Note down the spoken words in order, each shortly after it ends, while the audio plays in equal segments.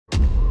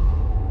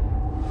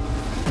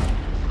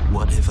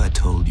What if I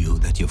told you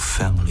that your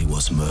family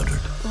was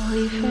murdered?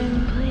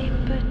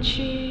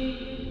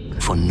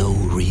 For no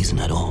reason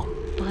at all.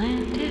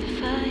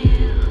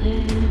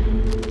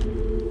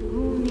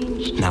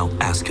 Now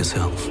ask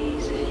yourself,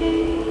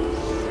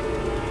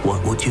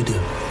 what would you do?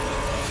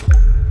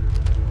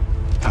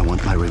 I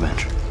want my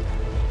revenge.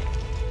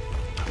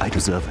 I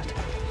deserve it.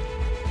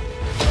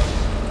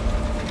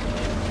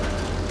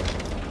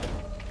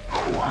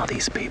 Who are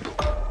these people?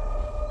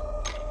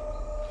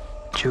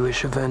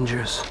 Jewish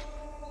avengers.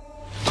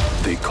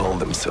 They call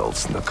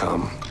themselves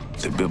Nakam,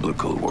 the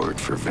biblical word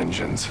for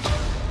vengeance.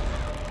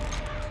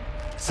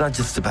 It's not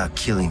just about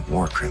killing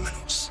war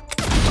criminals.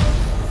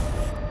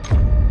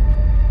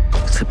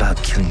 It's about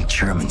killing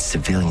German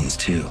civilians,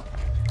 too.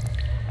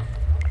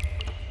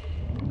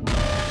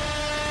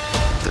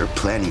 They're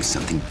planning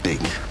something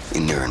big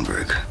in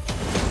Nuremberg.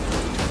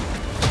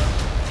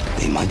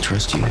 They might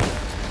trust you.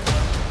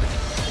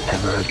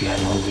 Never again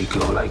will we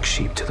go like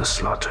sheep to the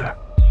slaughter.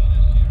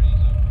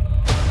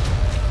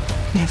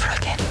 Never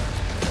again.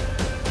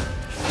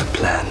 The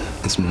plan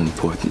is more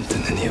important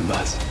than any of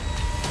us.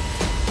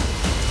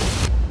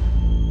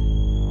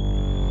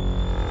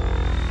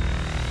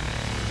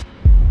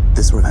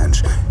 This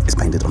revenge is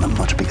painted on a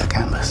much bigger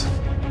canvas.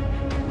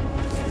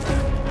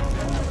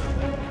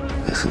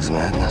 This is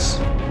madness.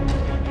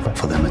 But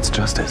for them, it's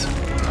justice.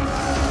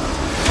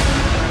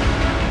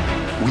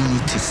 We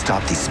need to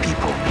stop these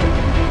people.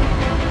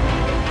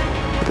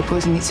 The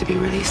poison needs to be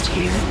released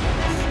here.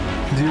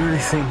 Do you really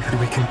think that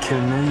we can kill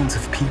millions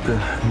of people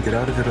and get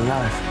out of it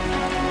alive?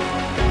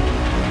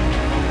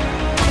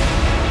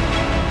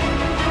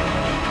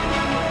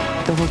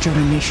 The whole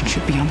German nation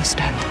should be on the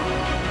stand.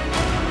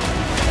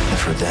 And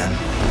for them,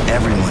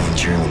 everyone in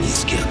Germany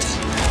is guilty.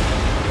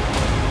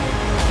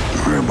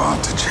 We're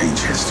about to change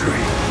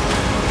history.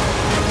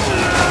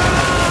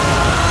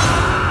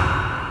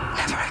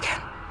 Never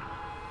again.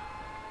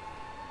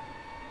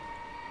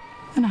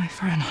 An eye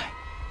for an eye.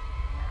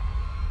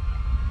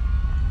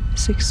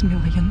 6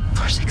 million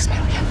for 6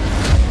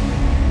 million.